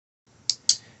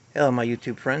Hello my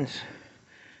YouTube friends.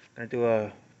 I'm going to do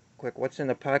a quick what's in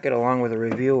the pocket along with a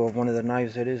review of one of the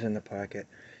knives that is in the pocket.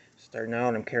 Starting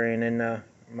out, I'm carrying in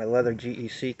my leather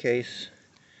GEC case,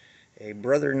 a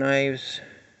Brother Knives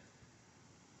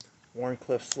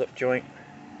Warncliffe slip joint.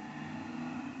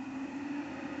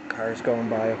 Cars going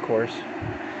by, of course.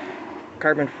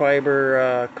 Carbon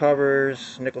fiber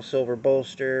covers, nickel silver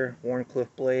bolster,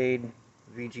 Warncliffe blade,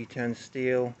 VG10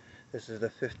 steel. This is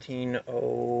the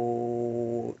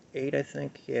 1508, I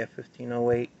think. Yeah,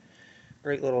 1508.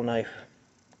 Great little knife.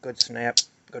 Good snap,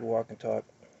 good walk and talk.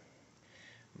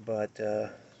 But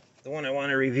the one I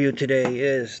want to review today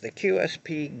is the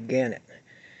QSP Gannet.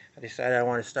 I decided I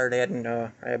want to start adding,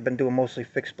 I've been doing mostly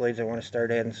fixed blades. I want to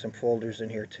start adding some folders in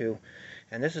here too.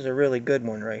 And this is a really good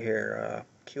one right here.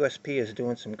 QSP is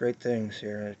doing some great things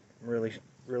here. I'm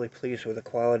really pleased with the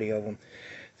quality of them.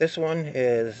 This one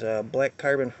is black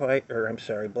black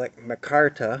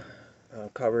micarta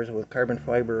covers with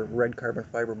red carbon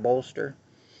fiber bolster.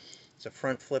 It's a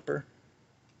front flipper.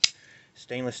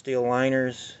 Stainless steel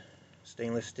liners,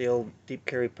 stainless steel deep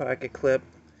carry pocket clip,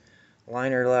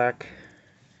 liner lock.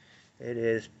 It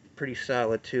is pretty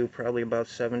solid too, probably about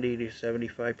 70 to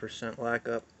 75%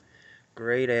 lockup.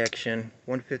 Great action,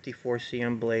 154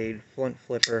 cm blade, front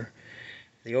flipper.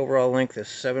 The overall length is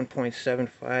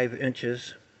 7.75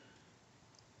 inches.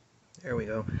 There we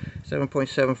go,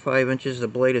 7.75 inches. The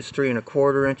blade is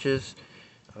 3¼ inches.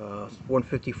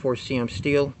 154 cm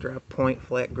steel, drop point,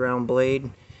 flat ground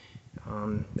blade.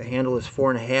 The handle is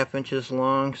 4½ inches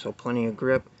long, so plenty of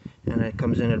grip, and it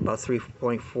comes in at about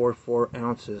 3.44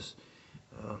 ounces.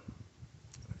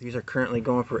 These are currently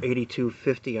going for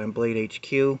 $82.50 on Blade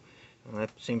HQ. That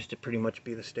seems to pretty much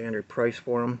be the standard price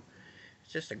for them.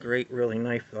 It's just a great, really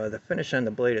knife. The finish on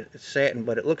the blade is satin,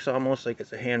 but it looks almost like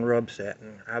it's a hand rub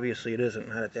satin. Obviously it isn't,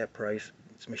 not at that price.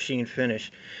 It's machine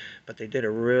finish, but they did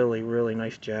a really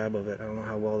nice job of it. I don't know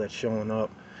how well that's showing up,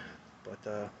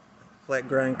 but flat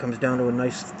grind comes down to a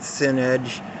nice thin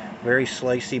edge, very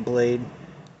slicey blade.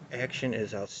 Action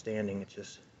is outstanding. It's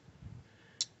just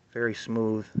very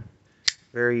smooth,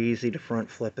 very easy to front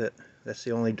flip it. That's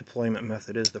the only deployment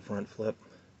method, is the front flip,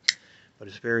 but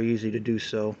it's very easy to do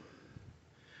so.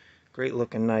 Great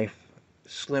looking knife,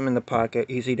 slim in the pocket,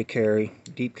 easy to carry,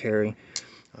 deep carry.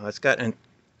 It's got an,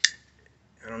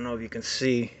 I don't know if you can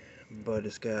see, but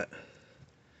it's got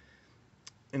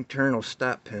internal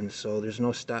stop pins, so there's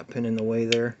no stop pin in the way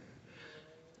there.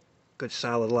 Good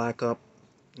solid lockup,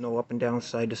 no up and down,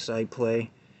 side to side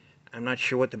play. I'm not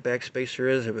sure what the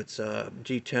backspacer is, if it's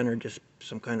G10 or just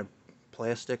some kind of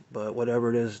plastic, but whatever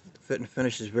it is, the fit and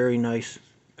finish is very nice.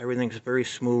 Everything's very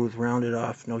smooth, rounded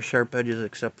off, no sharp edges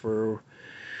except for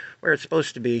where it's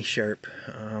supposed to be sharp.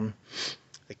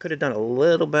 They could have done a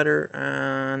little better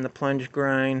on the plunge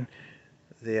grind.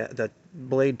 The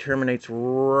blade terminates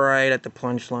right at the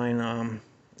plunge line.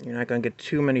 You're not going to get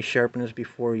too many sharpeners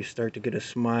before you start to get a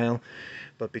smile,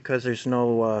 but because there's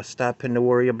no stop pin to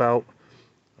worry about,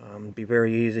 it'd be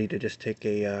very easy to just take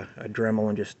a Dremel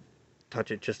and just touch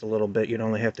it just a little bit. You'd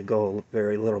only have to go a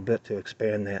very little bit to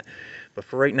expand that. But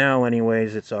for right now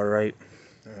anyways, it's alright.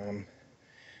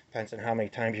 Depends on how many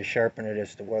times you sharpen it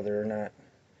as to whether or not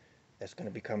that's going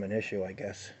to become an issue, I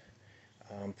guess.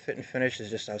 Fit and finish is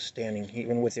just outstanding.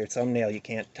 Even with your thumbnail, you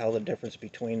can't tell the difference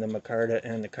between the micarta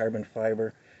and the carbon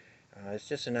fiber. It's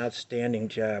just an outstanding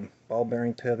job. Ball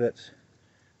bearing pivots.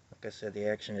 Like I said, the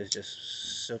action is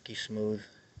just silky smooth.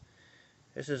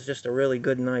 This is just a really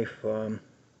good knife.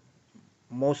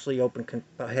 Mostly open,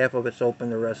 about half of it's open,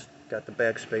 the rest got the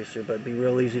backspacer, but it'd be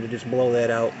real easy to just blow that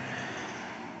out.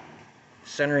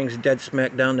 Centering's dead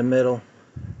smack down the middle.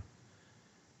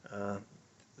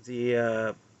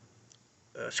 The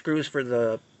screws for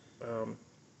the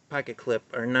pocket clip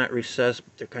are not recessed.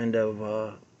 They're kind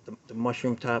of the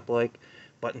mushroom top like,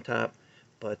 button top,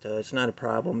 but it's not a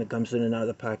problem. It comes in and out of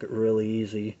the pocket really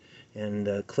easy, and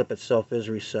the clip itself is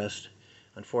recessed.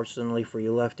 Unfortunately for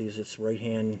you lefties, it's right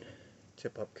hand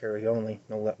tip up carry only.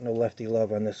 No lefty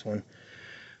love on this one.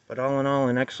 But all in all,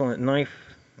 an excellent knife.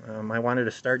 I wanted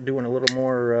to start doing a little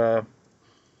more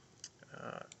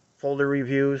folder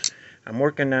reviews. I'm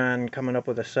working on coming up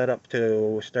with a setup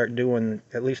to start doing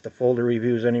at least the folder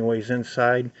reviews anyways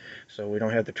inside, so we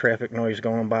don't have the traffic noise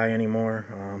going by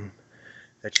anymore.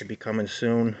 That should be coming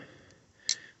soon.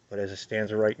 But as it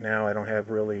stands right now, I don't have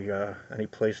really any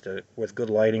place with good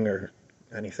lighting or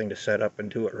anything to set up and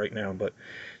do it right now. But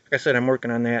like I said, I'm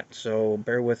working on that, so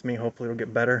bear with me. Hopefully it'll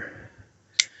get better.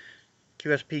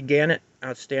 QSP Gannet,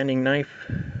 outstanding knife.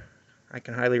 I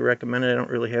can highly recommend it. I don't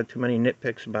really have too many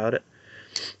nitpicks about it.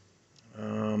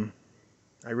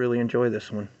 I really enjoy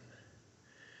this one.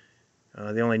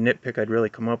 The only nitpick I'd really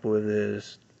come up with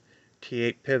is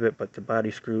T8 pivot, but the body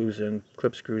screws and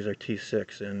clip screws are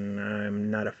T6, and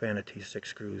I'm not a fan of T6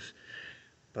 screws.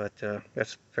 But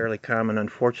that's fairly common,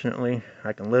 unfortunately.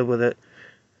 I can live with it.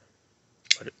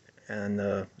 And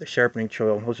the sharpening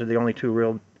choil, those are the only two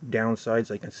real downsides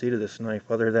I can see to this knife,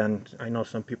 other than I know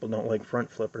some people don't like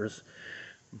front flippers.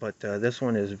 But this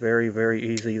one is very, very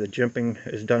easy. The jimping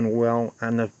is done well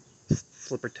on the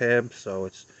flipper tab, so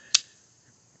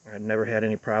I've never had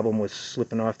any problem with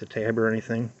slipping off the tab or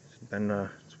anything.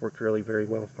 It's worked really very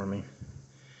well for me.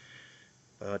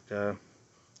 But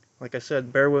like I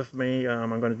said, bear with me.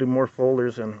 I'm going to do more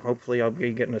folders, and hopefully I'll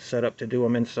be getting a setup to do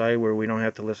them inside where we don't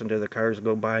have to listen to the cars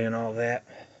go by and all that.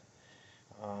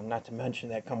 Not to mention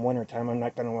that come winter time, I'm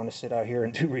not going to want to sit out here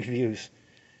and do reviews.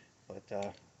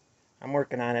 But I'm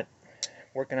working on it.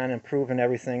 Working on improving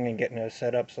everything and getting it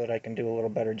set up so that I can do a little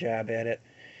better job at it.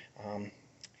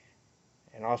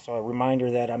 And also a reminder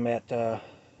that I'm at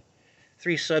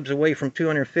 3 subs away from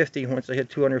 250. Once I hit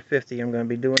 250, I'm going to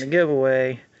be doing a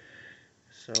giveaway.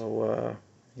 So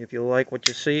if you like what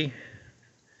you see,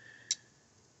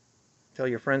 tell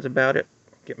your friends about it.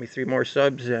 Get me 3 more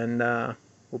subs, and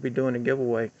we'll be doing a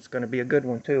giveaway. It's going to be a good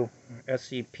one too.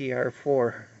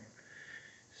 SCPR4.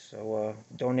 So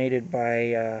donated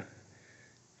by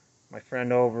my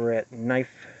friend over at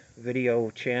Knife Video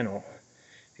Channel.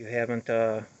 If you haven't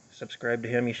subscribed to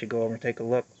him, you should go over and take a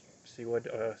look. See what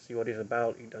he's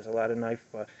about. He does a lot of knife,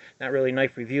 not really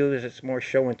knife reviews. It's more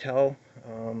show and tell.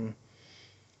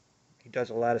 He does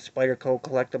a lot of Spyderco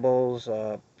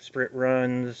collectibles, sprint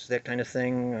runs, that kind of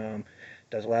thing.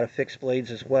 Does a lot of fixed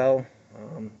blades as well.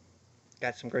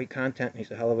 Got some great content.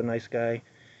 He's a hell of a nice guy.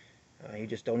 He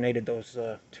just donated those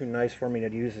 2 knives for me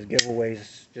to use as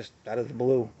giveaways just out of the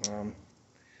blue.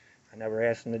 I never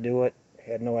asked him to do it.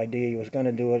 Had no idea he was going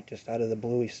to do it. Just out of the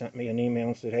blue, he sent me an email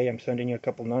and said, "Hey, I'm sending you a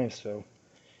couple knives." So,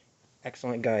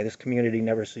 excellent guy. This community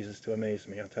never ceases to amaze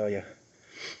me, I'll tell you.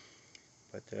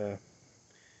 But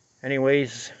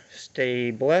anyways,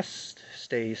 stay blessed,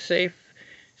 stay safe,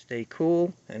 stay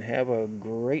cool, and have a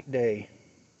great day.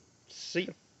 See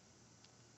you.